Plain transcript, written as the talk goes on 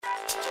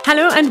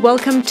Hello and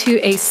welcome to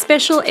a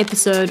special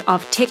episode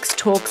of Tex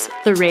Talks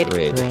The Red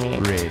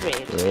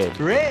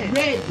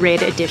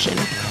Edition.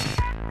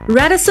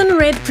 Radisson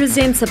Red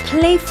presents a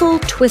playful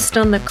twist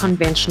on the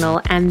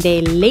conventional, and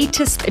their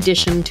latest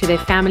addition to their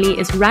family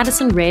is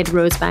Radisson Red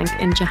Rosebank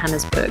in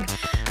Johannesburg,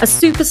 a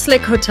super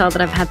slick hotel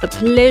that I've had the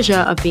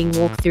pleasure of being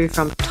walked through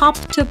from top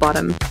to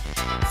bottom.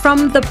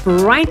 From the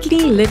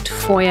brightly lit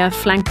foyer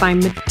flanked by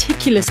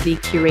meticulously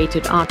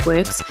curated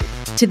artworks,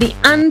 to the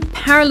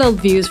unparalleled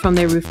views from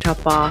their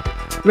rooftop bar,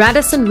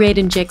 Radisson Red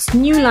injects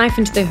new life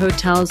into their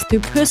hotels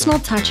through personal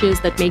touches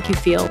that make you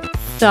feel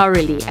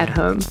thoroughly at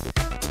home.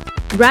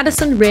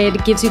 Radisson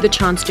Red gives you the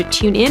chance to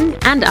tune in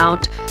and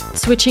out,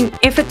 switching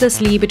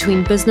effortlessly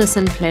between business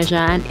and pleasure.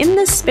 And in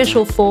this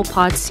special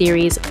 4-part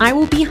series, I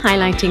will be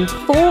highlighting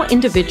 4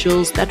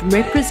 individuals that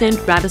represent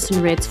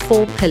Radisson Red's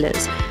 4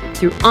 pillars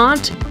through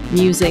art,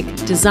 music,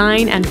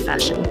 design, and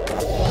fashion.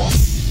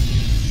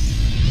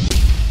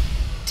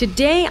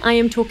 Today, I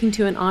am talking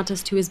to an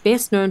artist who is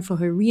best known for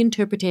her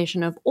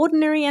reinterpretation of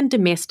ordinary and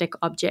domestic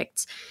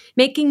objects,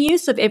 making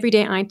use of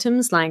everyday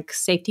items like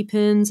safety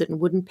pins and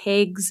wooden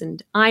pegs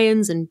and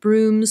irons and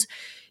brooms,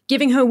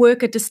 giving her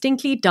work a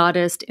distinctly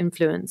Dadaist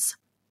influence.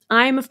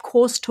 I am, of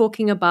course,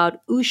 talking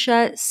about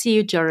Usha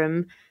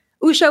Siujaram.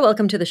 Usha,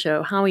 welcome to the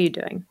show. How are you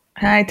doing?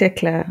 Hi,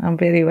 Tekla. I'm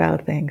very well,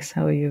 thanks.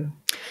 How are you?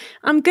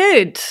 I'm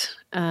good.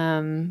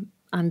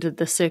 Under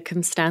the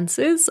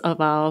circumstances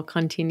of our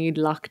continued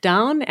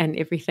lockdown and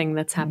everything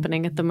that's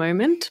happening at the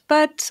moment.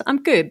 But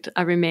I'm good.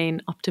 I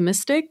remain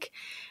optimistic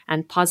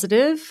and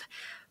positive.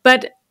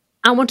 But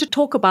I want to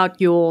talk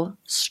about your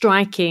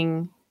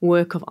striking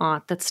work of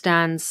art that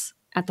stands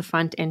at the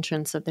front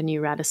entrance of the new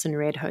Radisson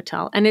Red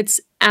Hotel. And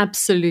it's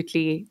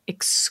absolutely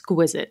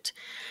exquisite.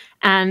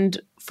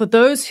 And for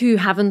those who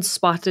haven't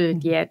spotted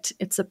it yet,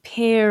 it's a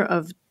pair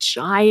of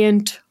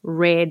giant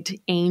red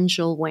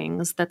angel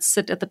wings that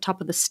sit at the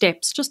top of the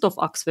steps just off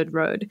Oxford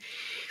Road.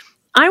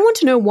 I want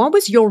to know, what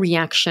was your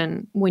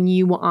reaction when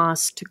you were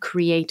asked to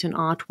create an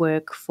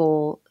artwork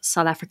for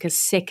South Africa's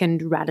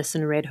second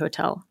Radisson Red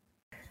Hotel?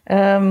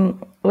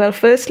 Well,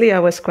 firstly, I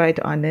was quite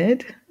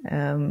honored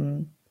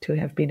to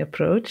have been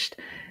approached.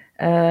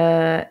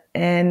 And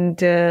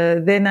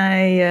then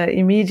I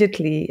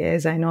immediately,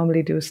 as I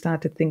normally do,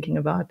 started thinking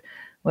about,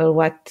 well,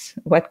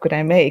 what could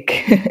I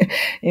make?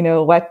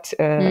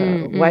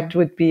 What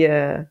would be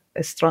a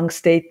strong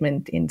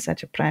statement in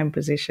such a prime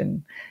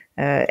position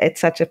at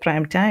such a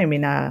prime time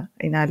in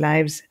our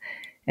lives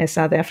as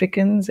South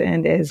Africans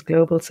and as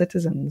global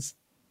citizens.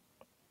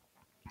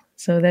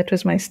 So that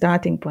was my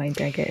starting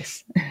point, I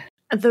guess.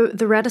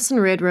 The Radisson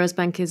Red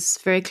Rosebank is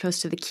very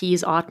close to the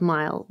Keys Art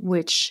Mile,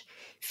 which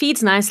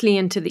feeds nicely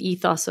into the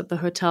ethos of the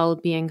hotel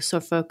being so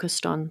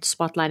focused on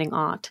spotlighting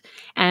art.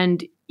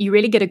 And you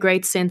really get a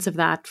great sense of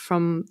that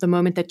from the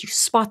moment that you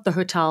spot the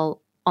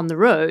hotel on the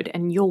road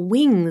and your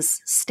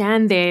wings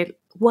stand there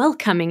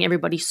welcoming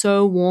everybody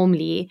so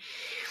warmly.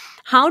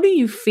 How do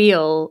you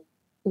feel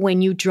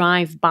when you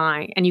drive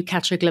by and you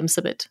catch a glimpse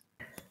of it?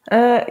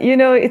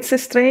 It's a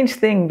strange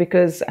thing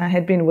because I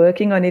had been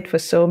working on it for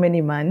so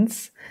many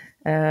months.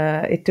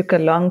 It took a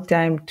long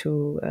time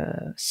to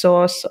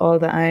source all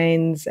the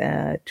irons,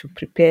 to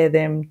prepare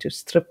them, to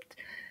strip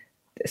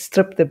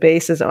the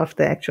bases off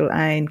the actual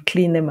iron,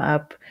 clean them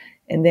up,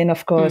 and then,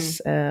 of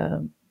course,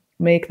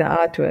 make the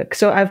artwork.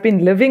 So I've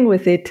been living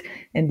with it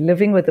and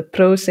living with the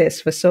process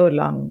for so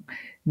long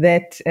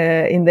that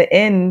in the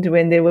end,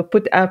 when they were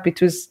put up,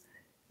 it was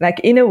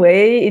like, in a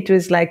way, it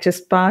was like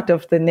just part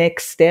of the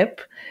next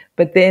step.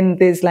 But then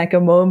there's like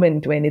a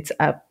moment when it's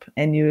up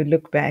and you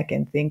look back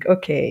and think,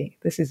 okay,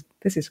 this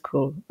is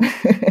cool.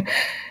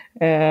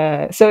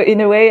 So in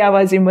a way, I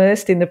was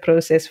immersed in the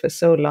process for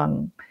so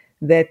long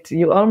that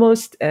you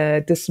almost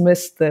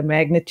dismiss the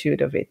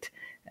magnitude of it.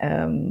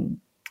 And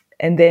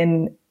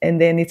then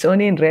it's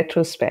only in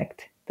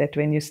retrospect that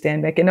when you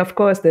stand back, and of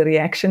course the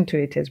reaction to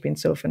it has been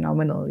so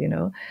phenomenal,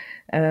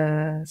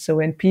 So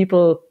when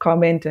people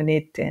comment on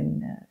it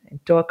and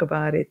talk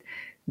about it,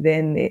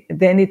 then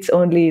it's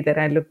only that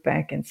I look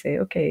back and say,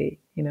 okay,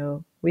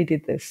 we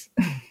did this.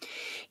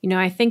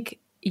 I think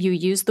you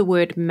use the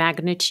word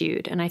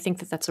magnitude, and I think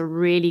that that's a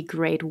really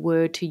great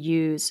word to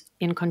use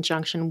in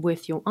conjunction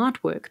with your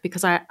artwork,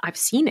 because I've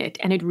seen it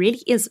and it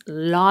really is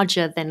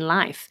larger than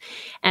life.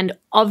 And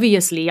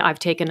obviously I've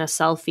taken a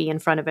selfie in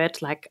front of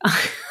it. Like,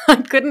 I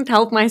couldn't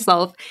help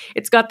myself.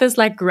 It's got this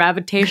like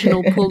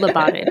gravitational pull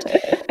about it.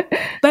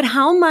 But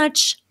how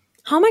much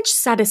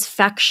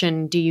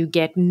satisfaction do you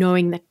get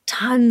knowing that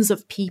tons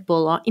of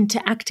people are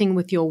interacting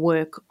with your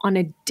work on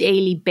a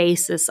daily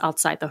basis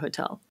outside the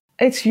hotel?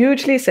 It's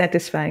hugely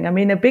satisfying. I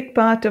mean, a big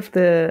part of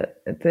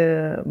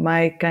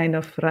my kind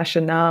of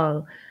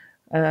rationale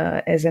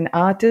as an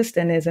artist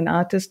and as an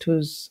artist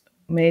who's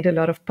made a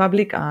lot of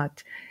public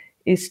art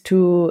is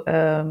to,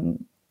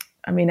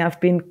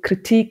 I've been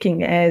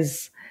critiquing,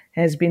 as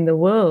has been the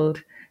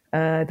world,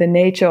 the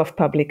nature of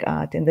public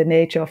art and the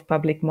nature of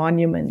public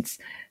monuments,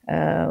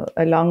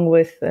 along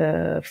with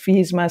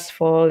fees must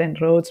fall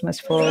and roads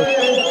must fall.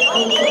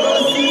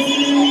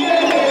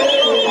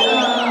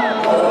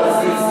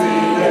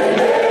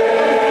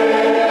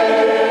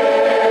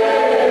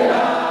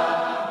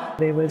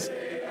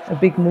 a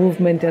big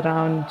movement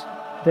around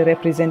the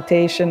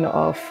representation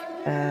of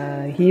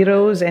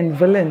heroes and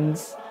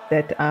villains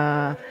that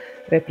are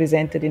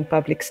represented in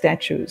public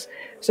statues.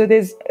 So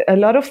there's a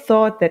lot of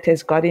thought that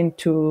has got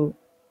into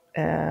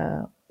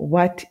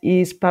what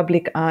is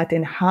public art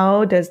and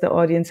how does the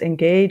audience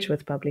engage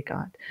with public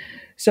art.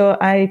 So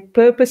I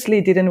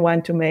purposely didn't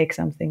want to make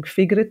something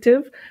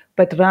figurative,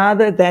 but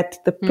rather that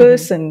the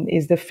person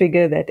is the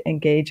figure that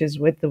engages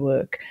with the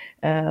work,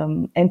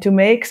 and to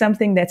make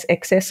something that's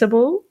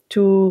accessible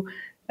to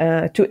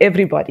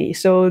everybody.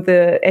 So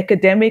the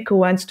academic who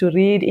wants to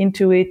read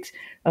into it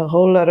a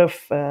whole lot of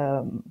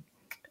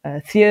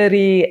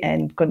theory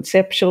and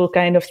conceptual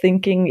kind of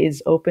thinking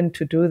is open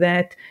to do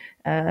that.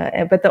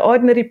 But the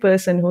ordinary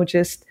person who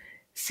just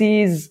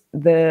sees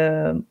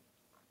the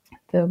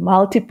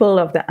multiple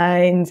of the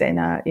Eins and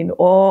are in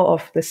awe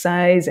of the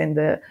size and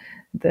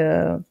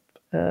the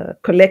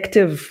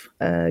collective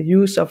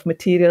use of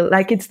material,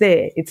 like it's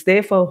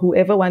there for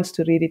whoever wants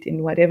to read it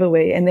in whatever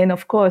way. And then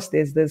of course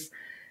there's this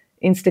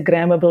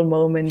Instagrammable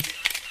moment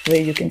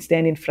where you can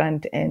stand in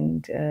front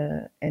and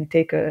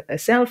take a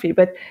selfie.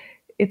 But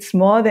it's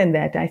more than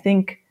that. I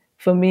think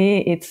for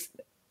me, it's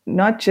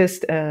not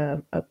just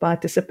a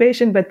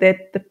participation, but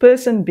that the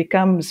person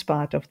becomes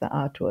part of the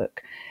artwork.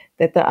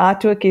 That the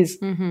artwork is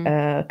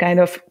kind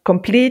of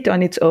complete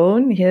on its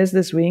own. Here's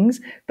these wings,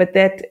 but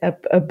that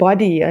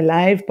a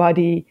live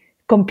body,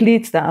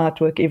 completes the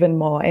artwork even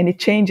more, and it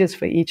changes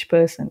for each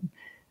person.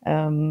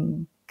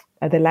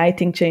 The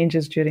lighting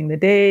changes during the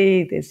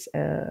day. There's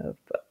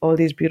all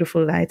these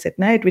beautiful lights at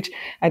night, which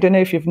I don't know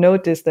if you've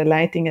noticed, the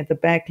lighting at the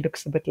back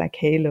looks a bit like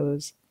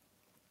halos,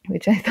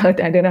 which I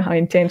thought, I don't know how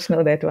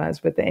intentional that was,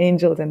 but the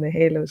angels and the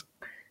halos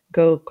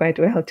go quite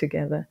well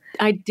together.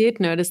 I did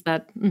notice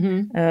that.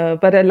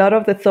 But a lot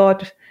of the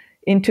thought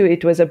into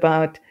it was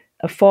about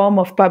a form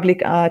of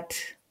public art.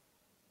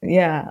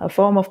 Yeah, a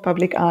form of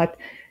public art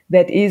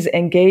that is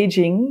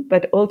engaging,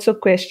 but also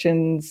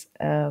questions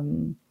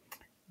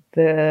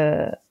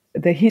the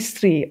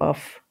history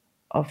of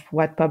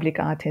what public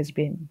art has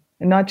been,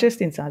 not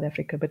just in South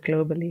Africa, but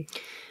globally.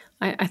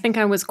 I think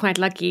I was quite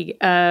lucky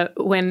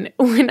when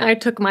I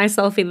took my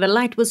selfie. The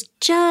light was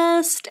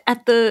just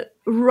at the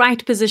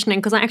right positioning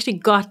because I actually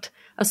got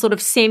a sort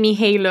of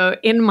semi-halo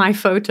in my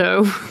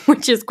photo,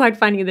 which is quite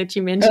funny that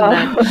you mentioned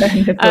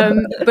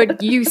that.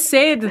 But you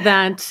said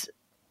that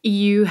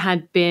you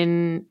had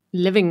been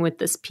living with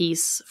this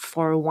piece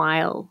for a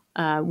while,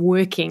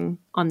 working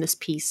on this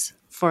piece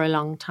for a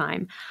long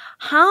time.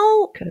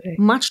 How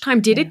much time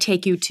did it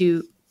take you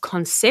to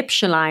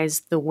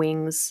conceptualize the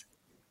wings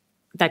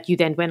that you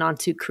then went on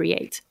to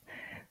create?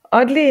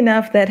 Oddly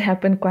enough, that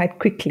happened quite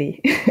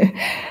quickly.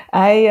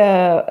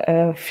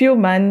 A few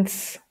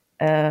months,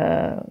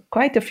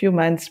 quite a few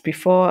months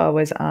before I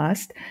was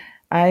asked,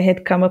 I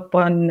had come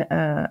upon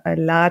a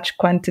large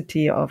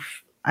quantity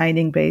of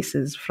ironing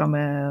bases from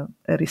a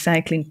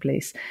recycling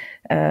place,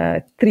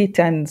 3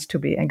 tons to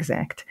be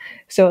exact.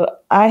 So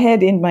I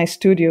had in my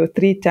studio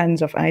 3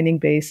 tons of ironing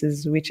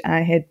bases, which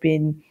I had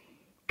been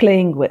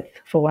playing with,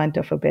 for want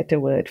of a better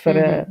word,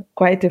 for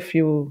quite a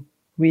few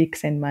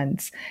weeks and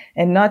months,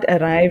 and not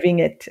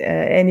arriving at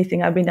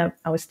anything.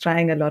 I was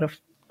trying a lot of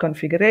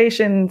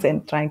configurations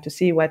and trying to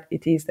see what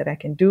it is that I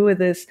can do with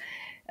this.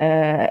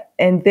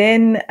 And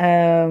then,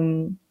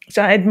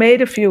 so I'd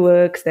made a few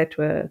works that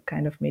were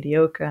kind of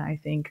mediocre, I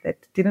think, that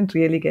didn't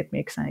really get me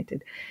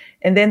excited.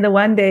 And then the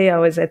one day I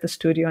was at the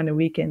studio on a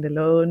weekend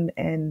alone,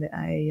 and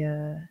I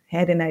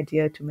had an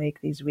idea to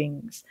make these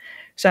wings.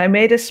 So I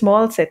made a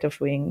small set of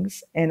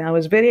wings, and I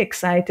was very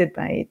excited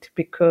by it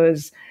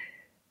because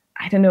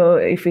I don't know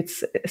if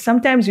it's,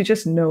 sometimes you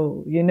just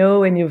know,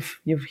 when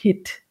you've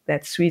hit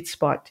that sweet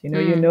spot, you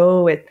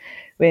know it,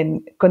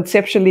 when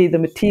conceptually the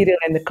material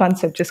and the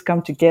concept just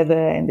come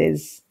together and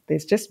there's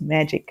just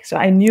magic. So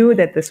I knew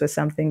that this was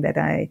something that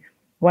I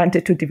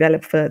wanted to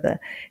develop further.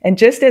 And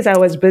just as I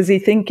was busy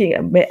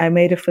thinking, I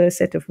made a first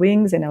set of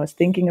wings and I was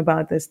thinking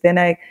about this, then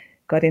I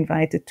got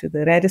invited to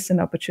the Radisson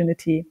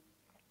opportunity.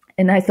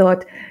 And I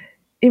thought,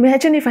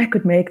 imagine if I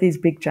could make these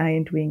big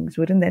giant wings,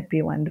 wouldn't that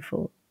be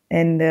wonderful?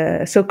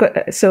 And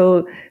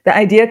so the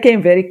idea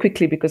came very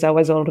quickly because I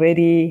was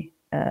already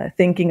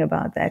thinking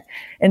about that.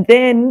 And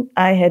then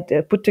I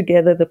had put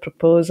together the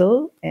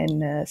proposal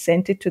and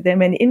sent it to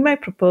them. And in my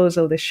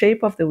proposal, the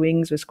shape of the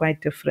wings was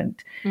quite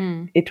different.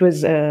 It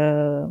was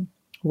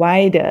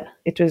wider.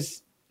 It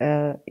was,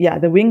 the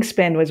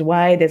wingspan was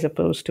wide as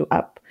opposed to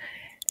up.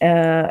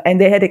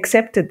 And they had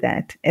accepted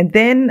that. And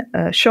then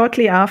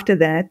shortly after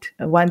that,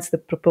 once the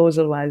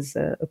proposal was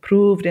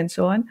approved and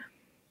so on,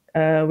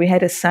 we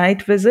had a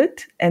site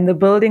visit, and the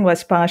building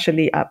was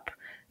partially up,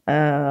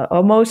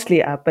 or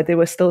mostly up, but there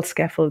was still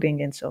scaffolding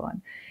and so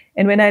on.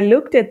 And when I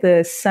looked at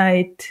the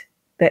site,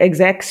 the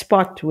exact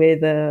spot where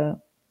the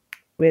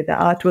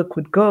artwork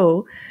would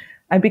go,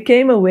 I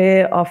became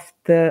aware of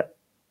the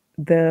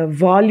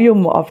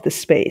volume of the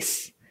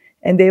space.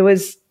 And there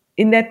was,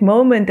 in that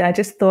moment, I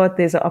just thought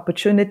there's an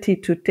opportunity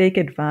to take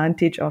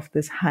advantage of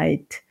this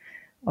height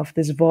of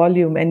this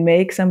volume and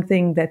make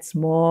something that's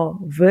more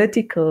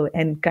vertical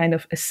and kind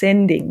of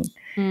ascending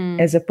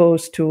as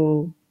opposed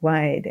to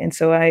wide. And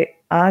so I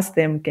asked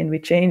them, can we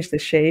change the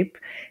shape?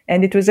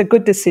 And it was a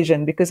good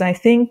decision because I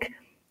think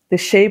the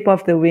shape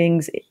of the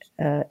wings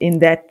in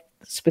that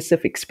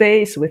specific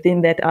space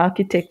within that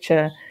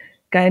architecture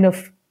kind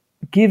of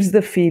gives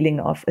the feeling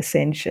of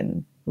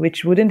ascension,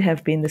 which wouldn't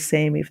have been the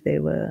same if they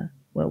were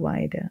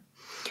wider.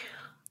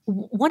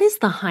 What is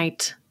the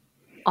height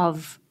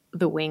of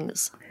the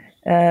wings?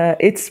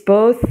 It's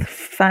both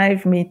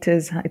 5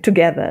 meters high,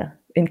 together,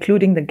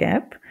 including the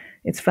gap.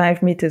 It's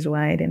 5 meters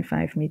wide and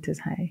 5 meters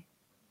high.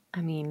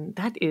 I mean,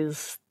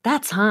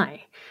 that's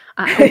high.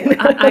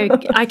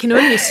 I can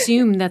only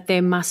assume that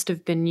there must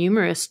have been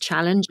numerous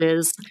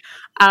challenges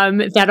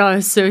that are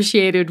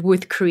associated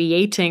with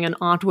creating an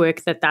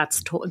artwork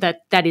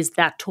that is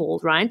that tall,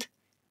 right?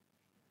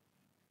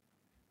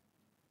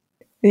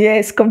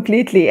 Yes,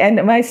 completely.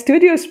 And my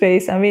studio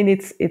space, I mean,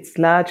 it's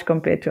large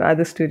compared to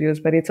other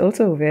studios, but it's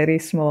also very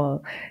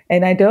small.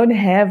 And I don't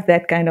have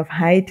that kind of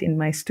height in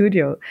my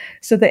studio.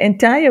 So the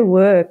entire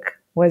work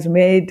was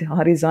made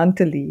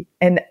horizontally.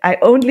 And I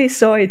only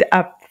saw it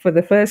up for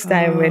the first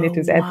time when it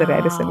was at the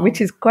Radisson,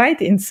 which is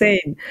quite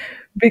insane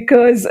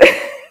because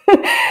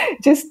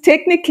just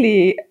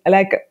technically,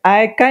 like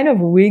I kind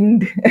of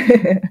winged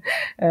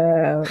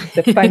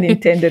the pun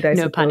intended, I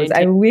No suppose. pun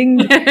intended. I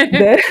winged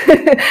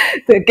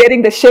the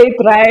getting the shape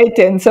right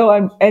and so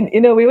on. And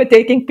we were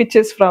taking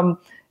pictures from.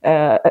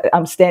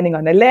 I'm standing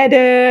on a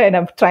ladder and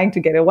I'm trying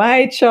to get a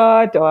wide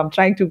shot, or I'm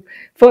trying to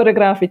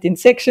photograph it in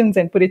sections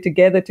and put it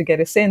together to get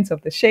a sense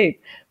of the shape.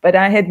 But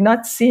I had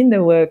not seen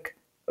the work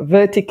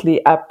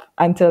vertically up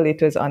until it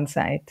was on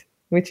site,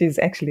 which is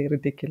actually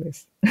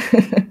ridiculous.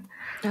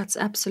 That's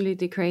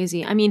absolutely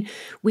crazy. I mean,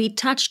 we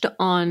touched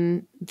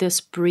on this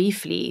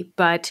briefly,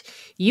 but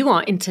you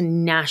are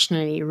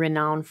internationally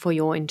renowned for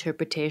your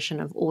interpretation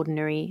of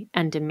ordinary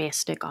and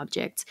domestic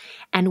objects.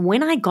 And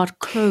when I got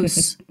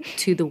close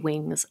to the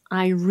wings,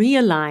 I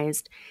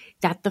realized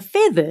that the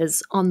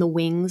feathers on the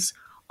wings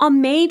are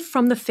made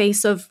from the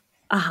face of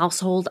a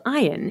household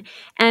iron.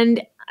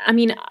 And I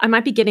mean, I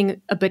might be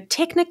getting a bit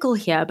technical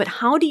here, but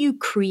how do you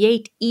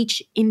create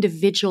each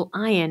individual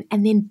iron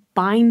and then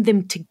bind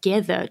them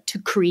together to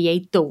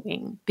create the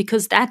wing?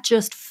 Because that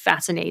just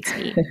fascinates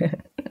me.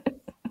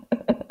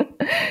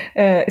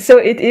 So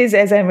it is,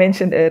 as I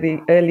mentioned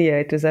earlier,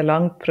 it was a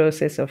long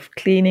process of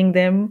cleaning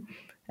them,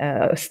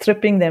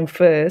 stripping them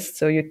first.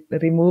 So you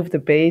remove the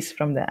base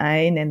from the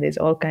iron, and there's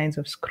all kinds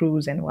of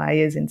screws and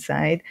wires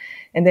inside.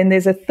 And then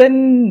there's a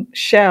thin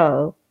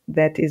shell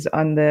that is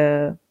on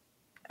the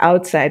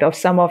outside of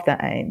some of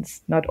the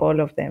irons, not all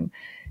of them.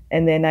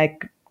 And then I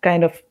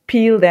kind of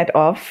peel that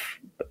off.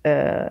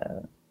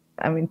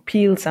 I mean,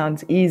 peel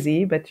sounds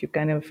easy, but you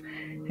kind of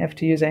have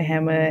to use a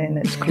hammer and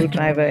a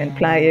screwdriver and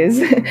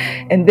pliers.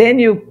 And then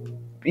you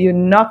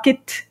knock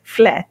it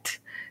flat.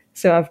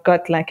 So I've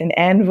got like an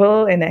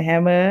anvil and a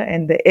hammer,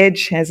 and the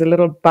edge has a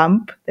little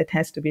bump that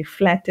has to be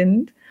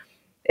flattened.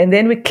 And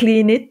then we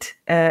clean it.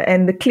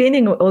 And the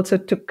cleaning also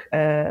took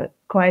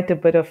quite a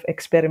bit of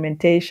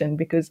experimentation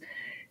because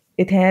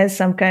it has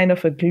some kind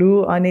of a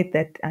glue on it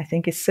that I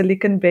think is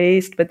silicon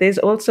based, but there's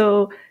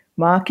also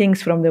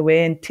markings from the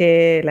wear and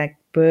tear, like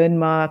burn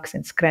marks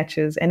and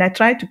scratches. And I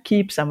try to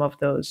keep some of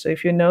those. So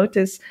if you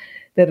notice,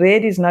 the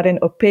red is not an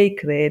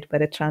opaque red,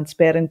 but a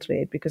transparent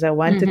red, because I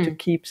wanted to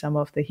keep some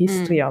of the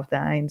history of the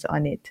irons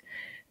on it.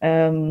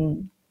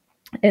 And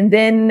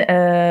then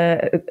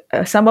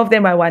some of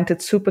them I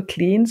wanted super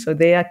clean. So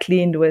they are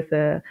cleaned with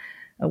a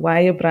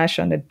wire brush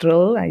on a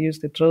drill. I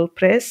used a drill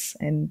press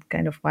and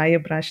kind of wire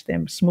brush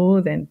them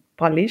smooth and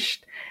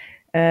polished.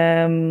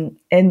 And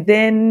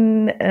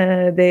then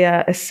they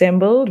are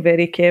assembled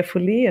very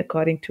carefully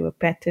according to a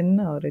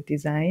pattern or a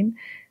design.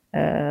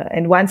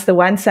 And once the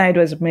one side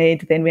was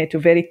made, then we had to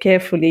very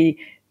carefully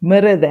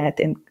mirror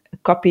that and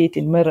copy it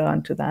in mirror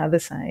onto the other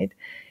side.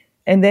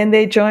 And then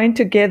they joined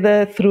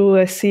together through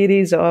a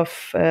series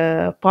of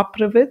pop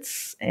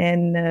rivets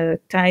and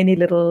tiny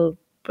little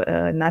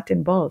nut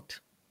and bolt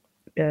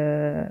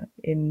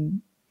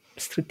in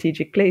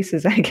strategic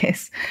places, I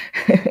guess.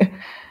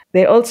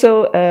 They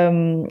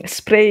also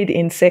sprayed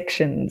in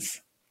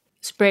sections.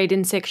 Sprayed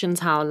in sections,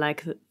 how?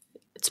 Like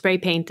spray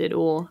painted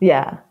or?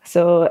 Yeah.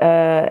 So,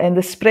 and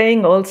the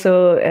spraying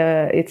also,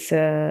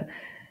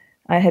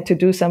 I had to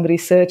do some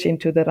research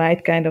into the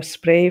right kind of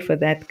spray for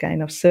that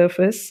kind of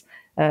surface,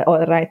 or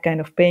the right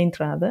kind of paint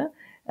rather.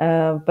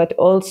 But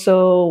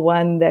also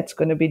one that's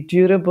going to be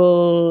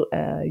durable,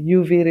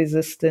 UV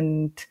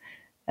resistant.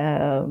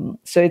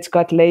 So it's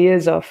got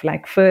layers of,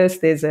 like,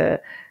 first there's a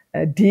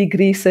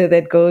degreaser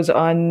that goes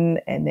on,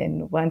 and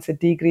then once a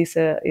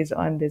degreaser is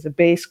on, there's a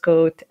base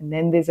coat, and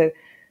then there's a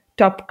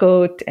top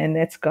coat, and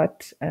that's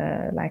got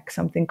like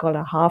something called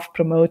a half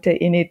promoter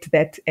in it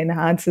that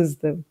enhances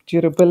the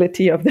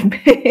durability of the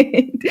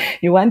paint.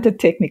 You want it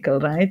technical,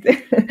 right?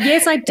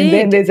 Yes, I did. And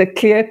then there's a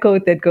clear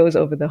coat that goes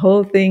over the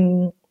whole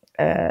thing.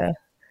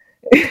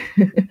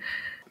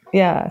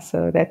 Yeah,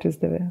 so that was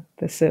the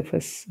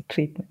surface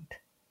treatment.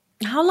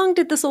 How long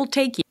did this all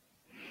take you?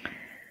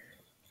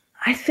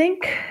 I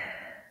think,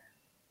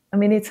 I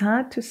mean, it's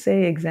hard to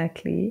say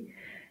exactly,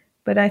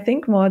 but I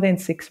think more than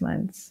 6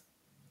 months,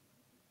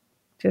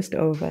 just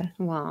over.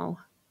 Wow.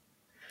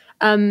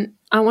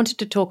 I wanted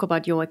to talk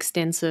about your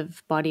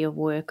extensive body of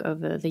work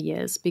over the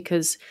years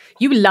because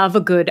you love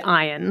a good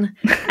iron,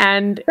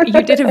 and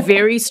you did a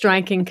very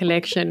striking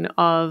collection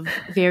of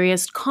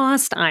various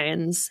cast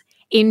irons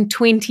in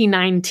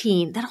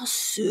 2019 that are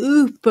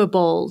super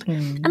bold.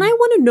 And I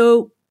want to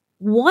know,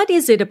 what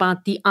is it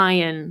about the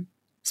iron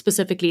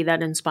specifically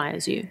that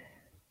inspires you?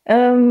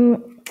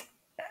 Um,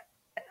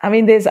 I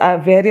mean, there's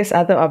various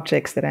other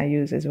objects that I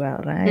use as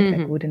well, right?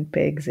 Like wooden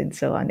pegs and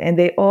so on. And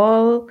they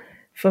all,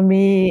 for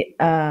me,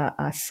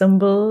 are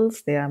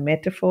symbols, they are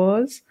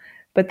metaphors.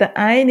 But the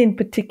iron in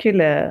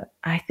particular,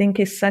 I think,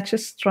 is such a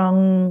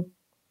strong,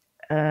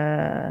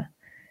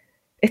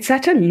 it's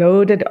such a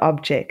loaded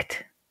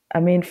object. I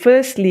mean,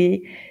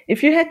 firstly,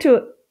 if you had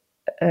to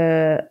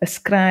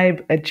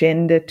ascribe a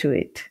gender to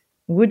it,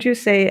 would you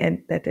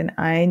say that an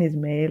iron is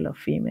male or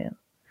female?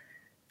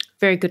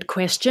 Very good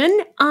question.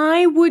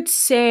 I would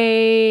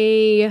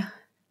say,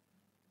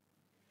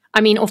 I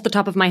mean, off the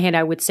top of my head,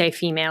 I would say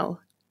female,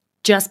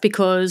 just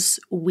because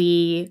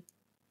we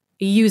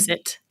use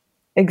it.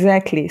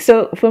 Exactly.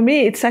 So for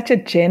me, it's such a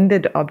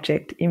gendered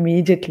object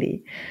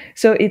immediately.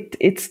 So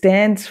it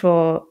stands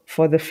for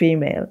the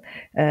female.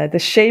 The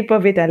shape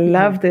of it, I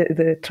love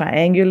the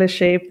triangular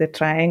shape. The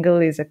triangle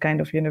is a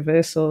kind of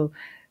universal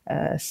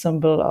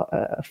symbol,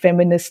 a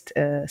feminist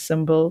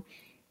symbol.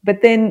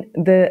 But then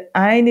the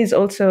iron is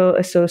also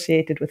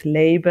associated with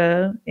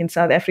labor. In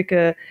South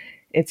Africa,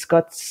 it's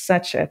got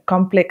such a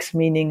complex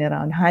meaning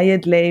around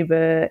hired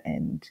labor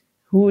and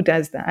who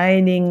does the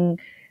ironing.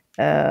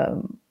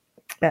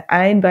 The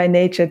iron by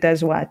nature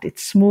does what? It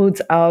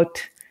smooths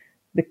out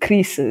the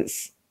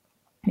creases.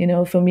 You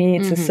know, for me,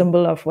 it's a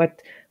symbol of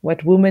what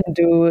women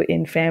do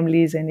in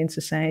families and in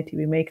society.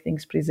 We make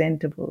things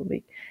presentable.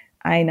 We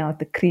iron out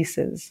the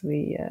creases.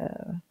 We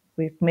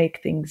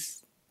make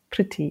things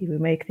pretty. We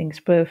make things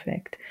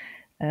perfect.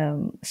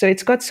 So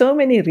it's got so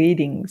many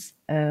readings.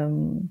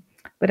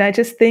 But I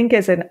just think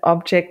as an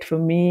object for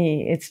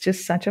me, it's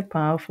just such a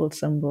powerful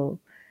symbol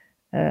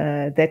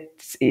that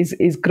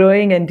is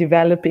growing and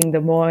developing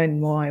the more and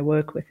more I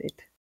work with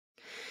it.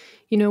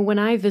 You know, when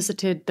I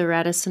visited the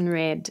Radisson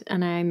Red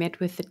and I met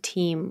with the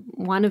team,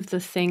 one of the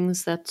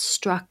things that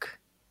struck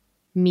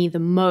me the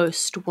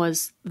most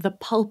was the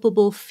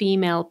palpable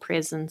female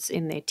presence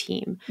in their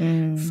team,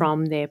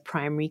 from their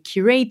primary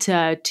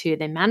curator to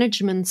their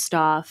management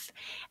staff.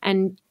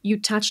 And you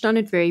touched on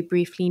it very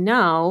briefly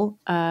now,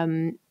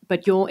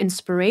 but your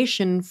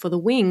inspiration for the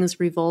wings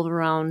revolve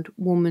around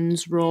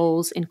women's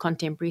roles in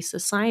contemporary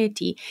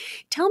society.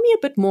 Tell me a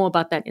bit more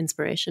about that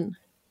inspiration.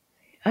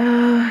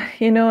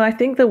 I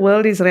think the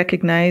world is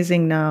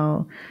recognizing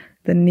now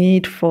the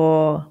need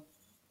for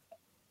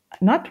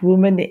not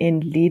women in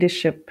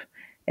leadership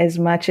as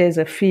much as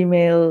a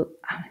female.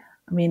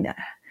 I mean,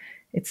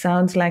 it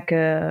sounds like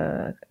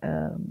the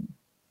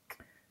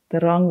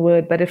wrong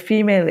word, but a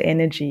female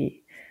energy.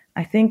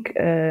 I think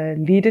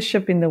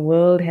leadership in the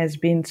world has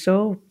been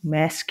so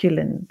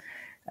masculine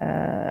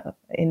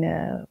in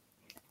a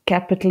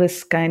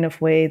capitalist kind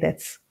of way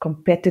that's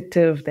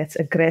competitive, that's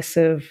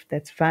aggressive,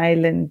 that's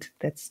violent,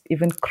 that's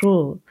even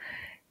cruel.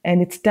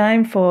 And it's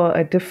time for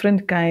a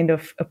different kind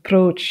of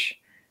approach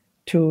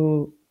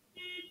to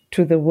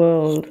the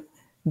world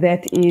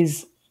that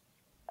is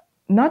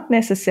not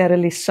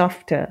necessarily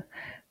softer,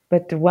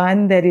 but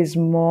one that is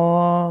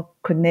more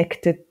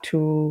connected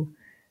to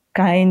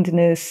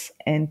kindness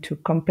and to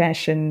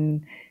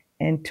compassion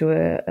and to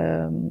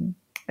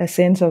a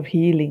sense of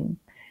healing.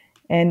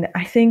 And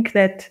I think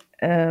that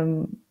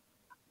the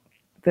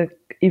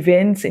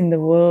events in the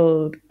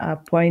world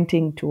are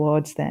pointing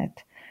towards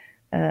that,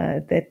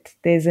 that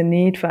there's a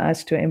need for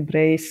us to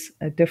embrace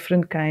a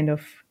different kind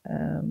of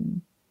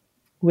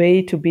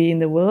way to be in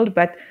the world,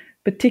 but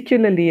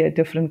particularly a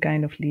different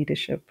kind of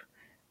leadership.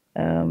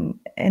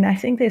 And I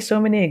think there's so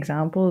many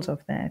examples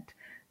of that,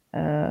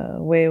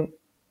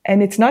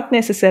 and it's not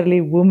necessarily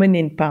women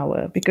in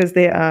power, because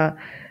there are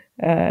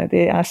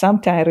some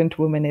tyrant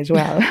women as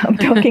well. I'm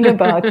talking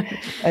about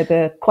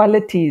the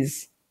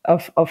qualities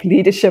of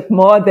leadership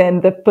more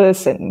than the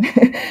person.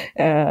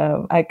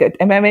 Am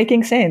I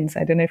making sense?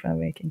 I don't know if I'm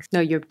making sense.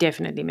 No, you're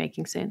definitely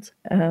making sense.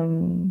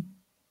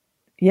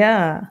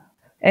 Yeah.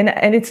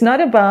 And it's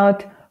not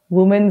about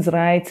women's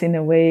rights in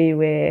a way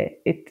where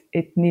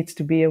it needs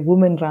to be a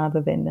woman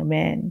rather than a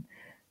man.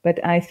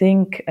 But I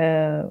think,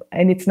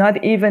 and it's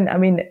not even, I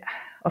mean,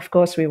 of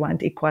course we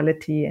want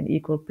equality and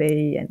equal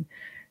pay and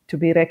to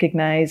be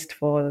recognized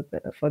for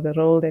the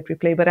role that we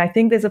play. But I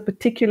think there's a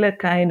particular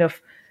kind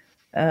of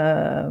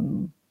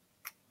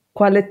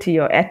quality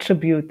or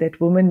attribute that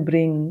women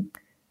bring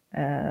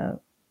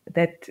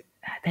that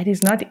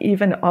is not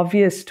even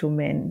obvious to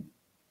men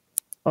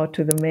or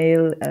to the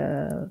male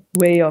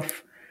way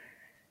of,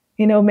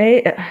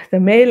 the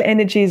male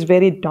energy is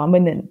very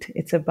dominant.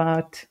 It's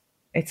about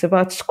it's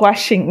about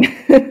squashing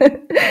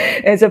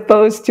as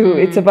opposed to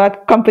it's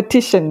about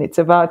competition. It's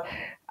about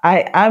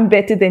I'm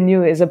better than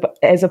you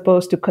as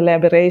opposed to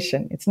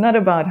collaboration. It's not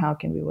about how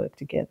can we work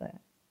together.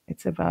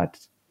 It's about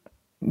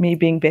me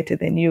being better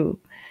than you.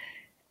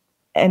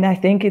 And I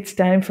think it's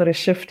time for a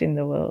shift in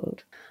the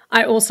world.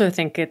 I also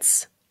think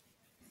it's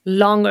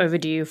long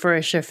overdue for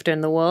a shift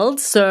in the world.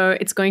 So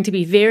it's going to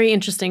be very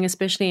interesting,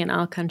 especially in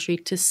our country,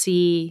 to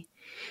see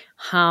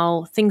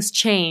how things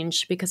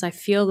change, because I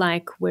feel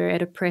like we're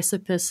at a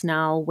precipice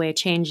now where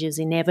change is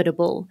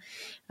inevitable,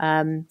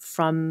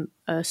 from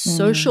a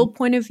social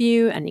point of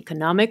view, an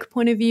economic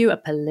point of view, a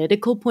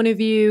political point of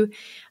view.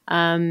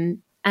 And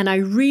I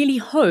really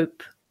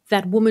hope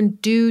that women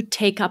do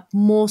take up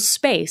more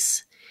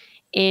space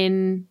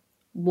in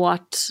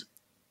what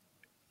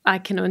I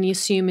can only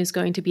assume is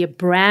going to be a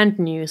brand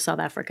new South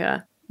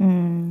Africa.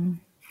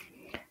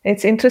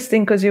 It's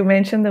interesting because you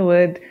mentioned the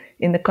word,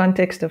 in the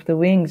context of the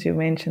wings, you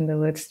mentioned the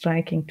word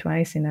striking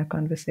twice in our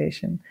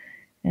conversation.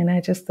 And I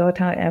just thought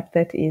how apt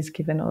that is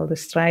given all the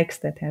strikes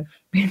that have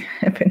been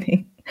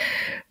happening.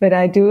 But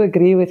I do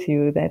agree with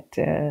you that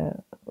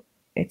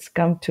it's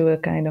come to a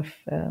kind of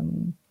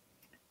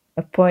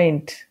a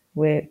point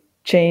where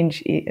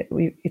change,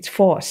 it's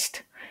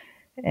forced.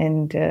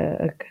 And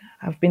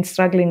I've been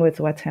struggling with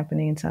what's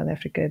happening in South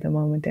Africa at the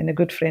moment. And a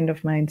good friend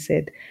of mine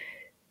said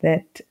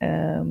that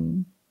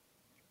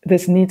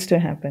this needs to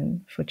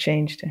happen for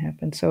change to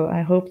happen. So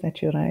I hope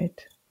that you're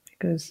right,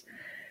 because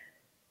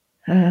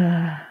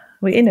we're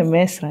in a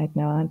mess right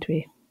now, aren't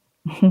we?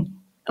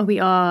 We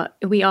are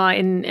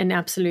in an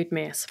absolute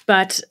mess.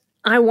 But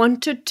I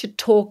wanted to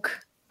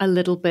talk a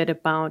little bit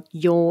about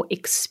your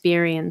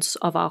experience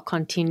of our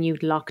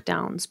continued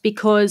lockdowns,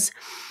 because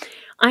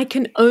I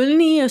can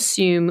only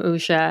assume,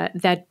 Usha,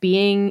 that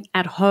being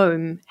at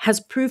home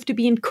has proved to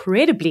be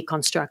incredibly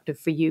constructive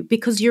for you,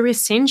 because you're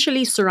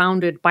essentially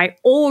surrounded by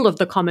all of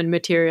the common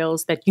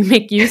materials that you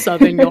make use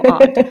of in your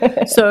art.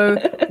 So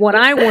what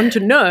I want to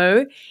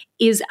know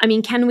is, I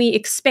mean, can we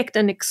expect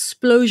an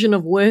explosion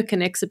of work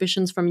and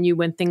exhibitions from you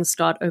when things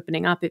start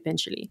opening up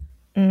eventually?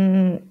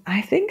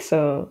 I think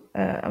so.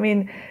 I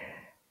mean,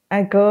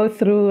 I go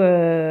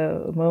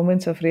through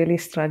moments of really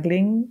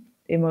struggling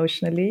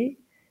emotionally.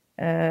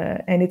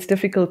 And it's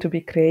difficult to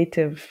be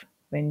creative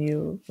when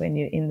you're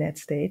in that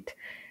state.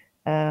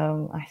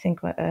 I think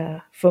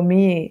for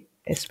me,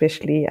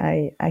 especially,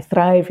 I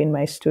thrive in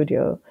my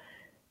studio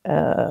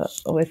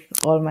with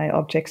all my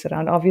objects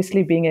around.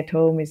 Obviously, being at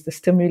home is the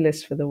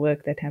stimulus for the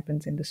work that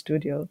happens in the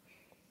studio.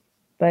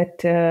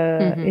 But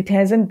it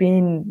hasn't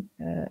been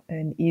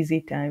an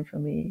easy time for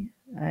me.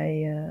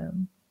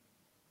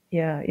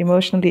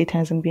 Emotionally, it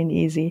hasn't been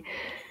easy.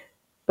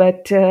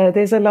 But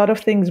there's a lot of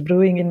things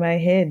brewing in my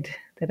head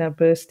that are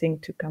bursting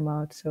to come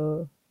out.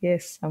 So,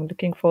 yes, I'm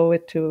looking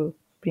forward to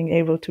being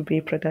able to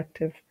be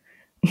productive.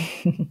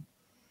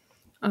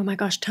 Oh my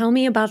gosh, tell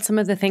me about some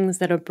of the things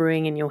that are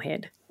brewing in your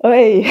head.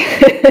 Oi.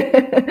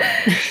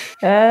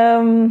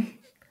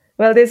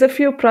 Well, there's a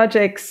few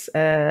projects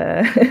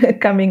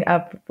coming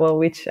up for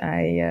which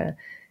I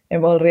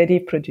am already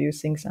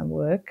producing some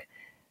work.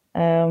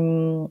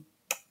 I've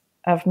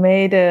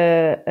made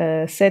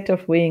a set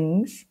of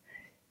wings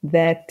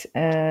that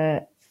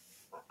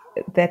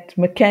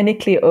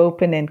mechanically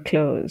open and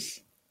close.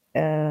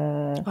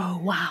 Oh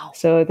wow!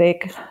 So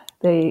they,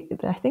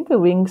 I think the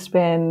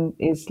wingspan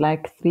is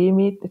like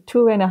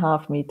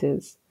 2.5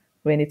 meters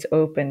when it's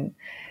open.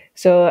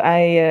 So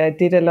I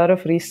did a lot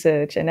of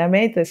research, and I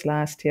made this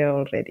last year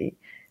already.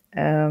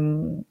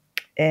 And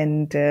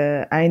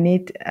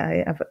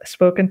I've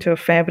spoken to a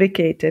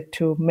fabricator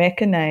to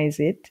mechanize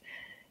it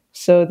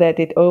so that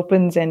it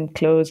opens and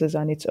closes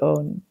on its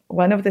own.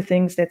 One of the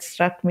things that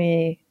struck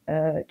me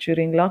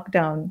during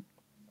lockdown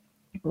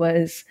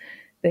was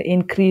the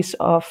increase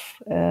of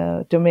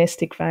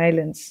domestic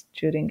violence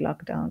during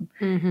lockdown,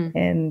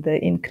 and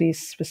the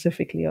increase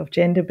specifically of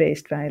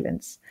gender-based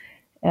violence.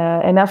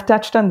 And I've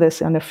touched on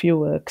this on a few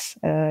works.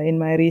 In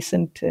my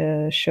recent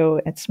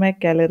show at Smack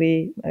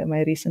Gallery,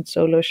 my recent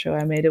solo show,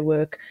 I made a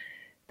work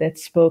that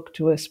spoke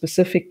to a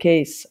specific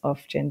case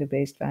of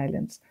gender-based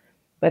violence.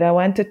 But I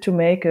wanted to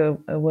make a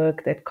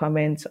work that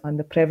comments on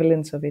the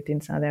prevalence of it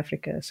in South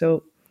Africa.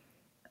 So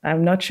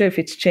I'm not sure if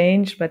it's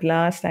changed, but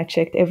last I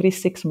checked, every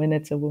 6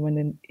 minutes a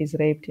woman is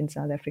raped in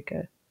South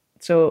Africa.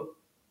 So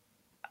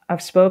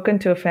I've spoken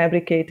to a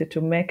fabricator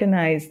to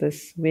mechanize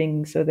this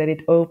wing so that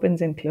it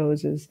opens and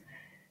closes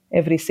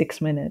every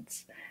 6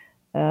 minutes.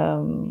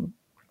 So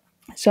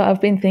I've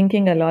been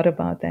thinking a lot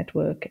about that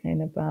work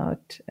and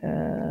about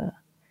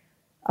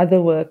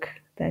other work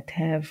that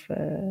have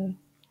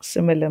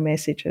similar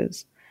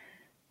messages.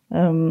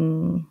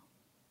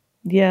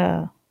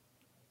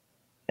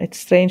 It's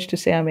strange to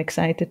say I'm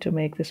excited to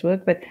make this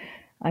work, but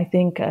I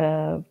think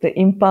the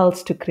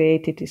impulse to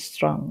create it is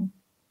strong,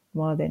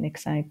 more than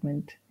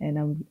excitement,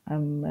 and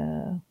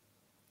I'm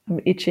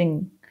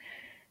itching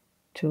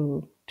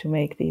to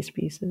make these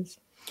pieces.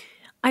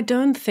 I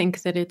don't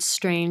think that it's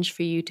strange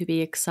for you to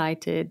be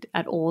excited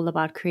at all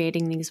about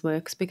creating these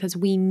works, because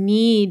we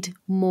need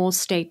more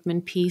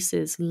statement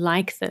pieces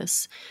like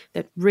this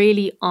that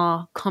really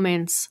are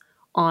comments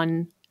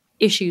on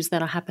issues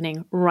that are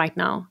happening right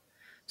now.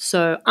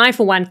 So I,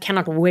 for one,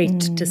 cannot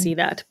wait to see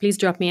that. Please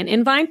drop me an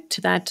invite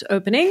to that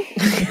opening.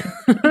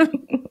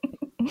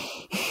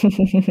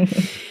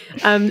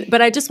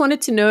 But I just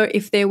wanted to know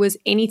if there was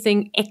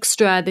anything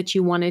extra that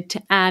you wanted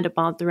to add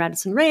about the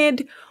Radisson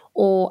Red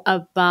or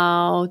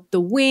about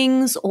the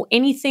wings, or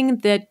anything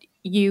that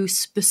you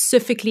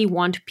specifically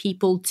want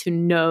people to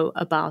know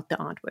about the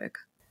artwork.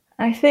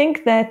 I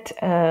think that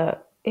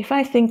if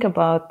I think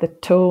about the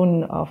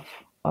tone of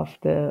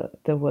the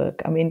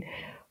work, I mean,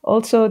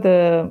 also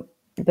the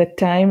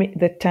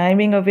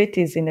timing of it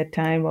is in a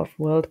time of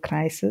world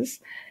crisis,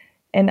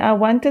 and I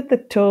wanted the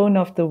tone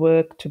of the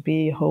work to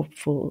be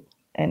hopeful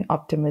and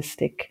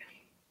optimistic.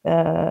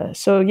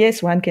 So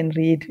yes, one can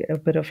read a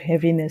bit of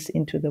heaviness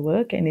into the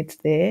work, and it's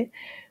there.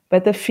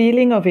 But the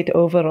feeling of it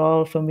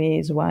overall for me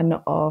is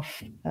one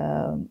of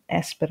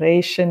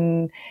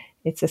aspiration.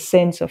 It's a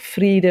sense of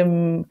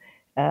freedom.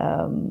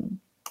 Um,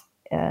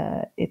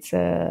 it's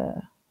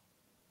a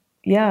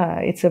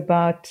it's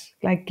about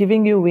like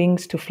giving you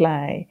wings to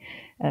fly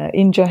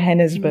in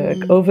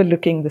Johannesburg,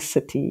 overlooking the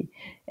city.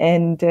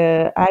 And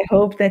I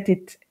hope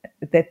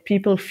that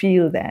people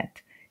feel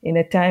that in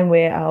a time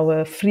where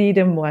our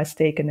freedom was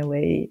taken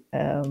away.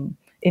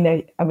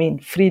 I mean,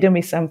 freedom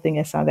is something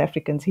as South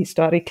Africans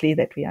historically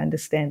that we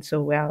understand so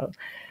well,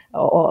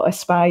 or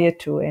aspire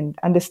to, and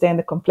understand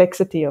the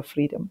complexity of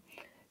freedom.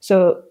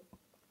 So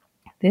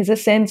there's a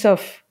sense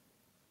of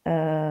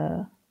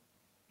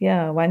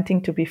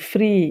wanting to be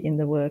free in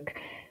the work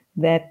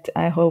that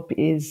I hope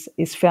is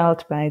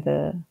felt by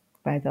the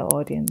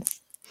audience.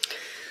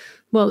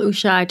 Well,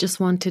 Usha, I just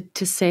wanted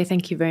to say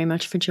thank you very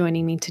much for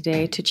joining me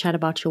today to chat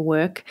about your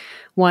work.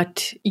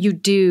 What you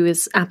do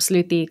is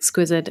absolutely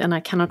exquisite, and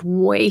I cannot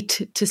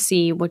wait to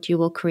see what you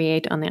will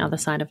create on the other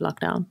side of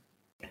lockdown.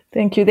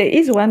 Thank you. There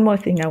is one more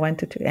thing I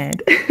wanted to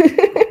add.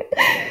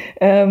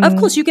 Of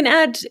course, you can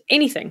add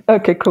anything.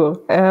 Okay,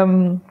 cool.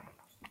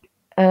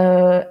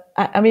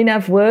 I mean,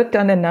 I've worked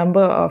on a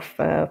number of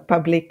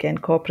public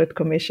and corporate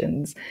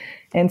commissions.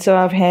 And so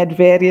I've had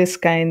various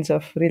kinds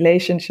of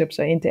relationships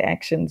or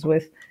interactions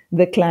with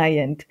the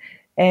client.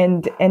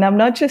 And I'm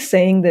not just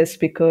saying this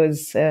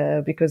because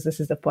this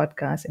is a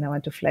podcast and I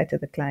want to flatter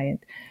the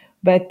client,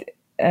 but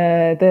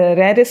the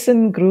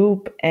Radisson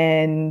Group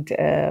and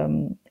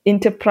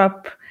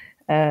Interprop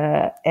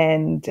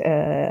and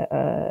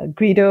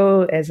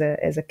Guido as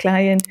a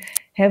client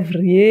have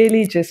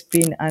really just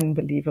been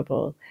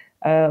unbelievable.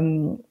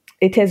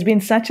 It has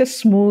been such a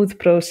smooth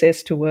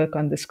process to work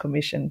on this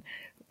commission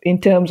in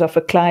terms of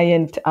a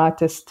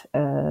client-artist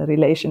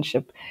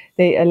relationship.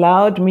 They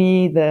allowed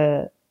me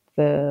the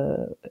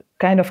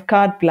kind of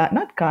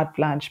not carte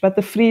blanche, but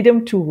the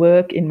freedom to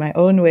work in my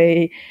own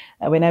way.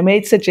 When I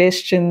made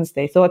suggestions,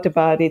 they thought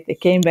about it. They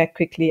came back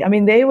quickly. I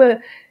mean, they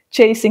were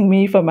chasing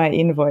me for my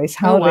invoice.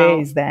 How rare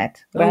is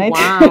that, right?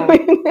 Oh,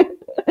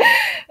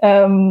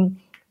 wow.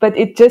 But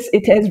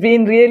it has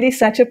been really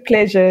such a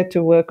pleasure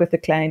to work with a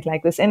client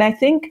like this. And I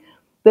think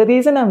the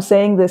reason I'm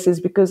saying this is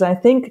because I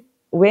think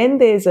when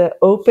there's an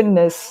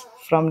openness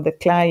from the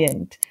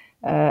client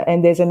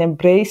and there's an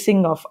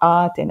embracing of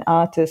art and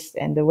artists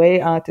and the way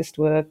artists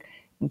work,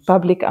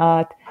 public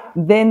art,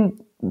 then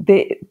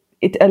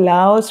it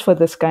allows for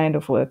this kind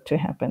of work to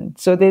happen.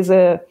 So there's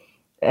a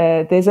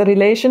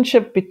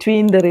relationship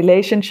between the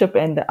relationship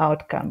and the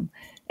outcome.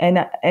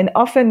 And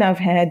often I've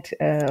had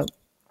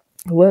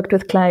worked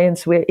with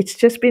clients where it's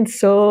just been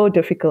so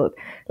difficult.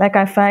 Like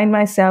I find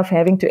myself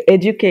having to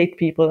educate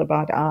people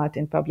about art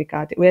and public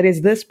art,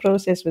 whereas this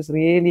process was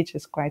really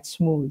just quite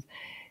smooth.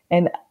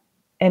 And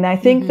I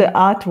think the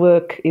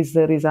artwork is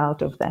the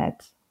result of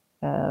that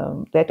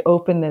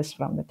openness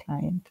from the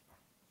client.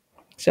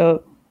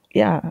 So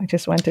yeah, I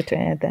just wanted to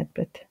add that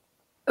bit.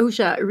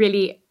 Usha,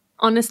 really,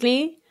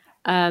 honestly,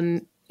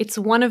 it's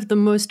one of the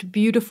most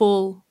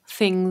beautiful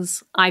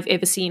things I've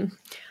ever seen.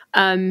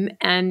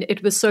 And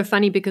it was so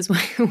funny because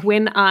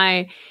when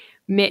I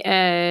met,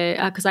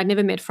 because I'd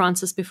never met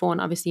Frances before, and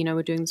obviously,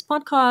 we're doing this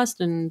podcast,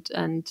 and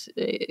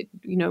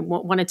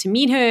wanted to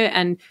meet her,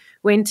 and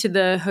went to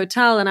the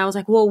hotel, and I was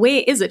like, well,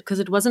 where is it? Because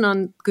it wasn't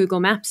on Google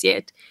Maps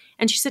yet.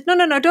 And she said,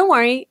 no, don't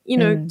worry,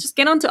 just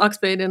get onto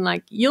Oxford and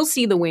like you'll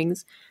see the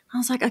wings. I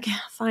was like, okay,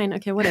 fine,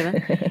 okay,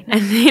 whatever.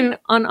 And then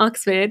on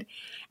Oxford.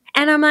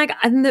 And I'm like,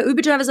 and the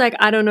Uber driver's like,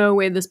 I don't know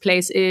where this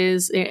place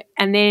is.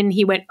 And then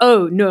he went,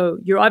 oh, no,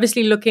 you're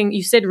obviously looking,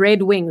 you said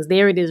Red Wings.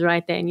 There it is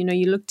right there. And,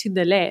 you look to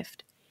the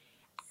left.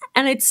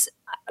 And it's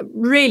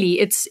really,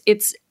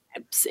 it's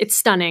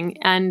stunning.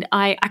 And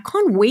I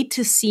can't wait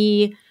to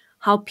see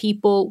how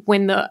people,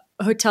 when the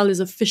hotel is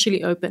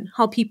officially open,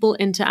 how people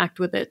interact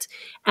with it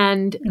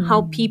and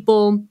how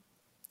people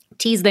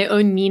tease their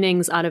own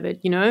meanings out of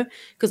it,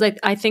 because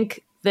I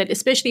think that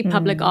especially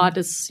public art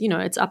is,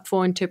 it's up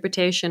for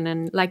interpretation.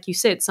 And like you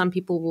said, some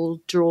people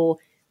will draw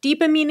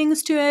deeper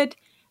meanings to it.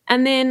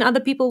 And then other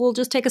people will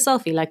just take a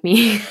selfie like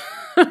me.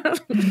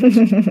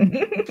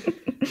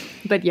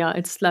 But yeah,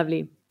 it's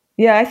lovely.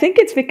 Yeah, I think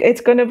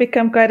it's going to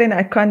become quite an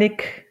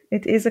iconic.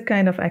 It is a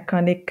kind of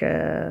iconic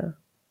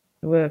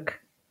work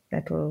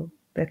that will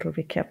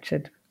be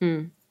captured.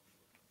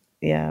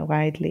 Yeah,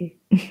 widely.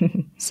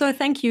 So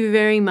thank you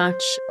very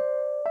much.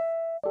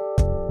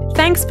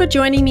 Thanks for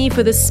joining me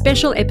for this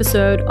special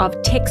episode of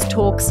Text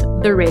Talks,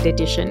 the Red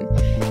Edition.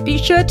 Be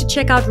sure to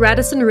check out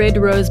Radisson Red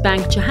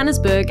Rosebank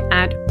Johannesburg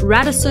at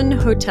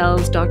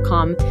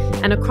radissonhotels.com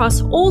and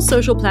across all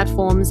social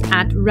platforms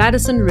at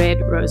Radisson Red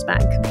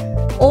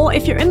Rosebank. Or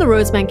if you're in the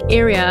Rosebank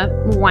area,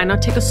 why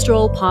not take a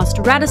stroll past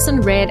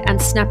Radisson Red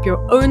and snap your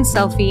own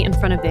selfie in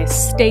front of their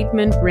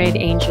statement red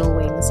angel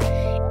wings?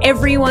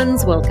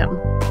 Everyone's welcome.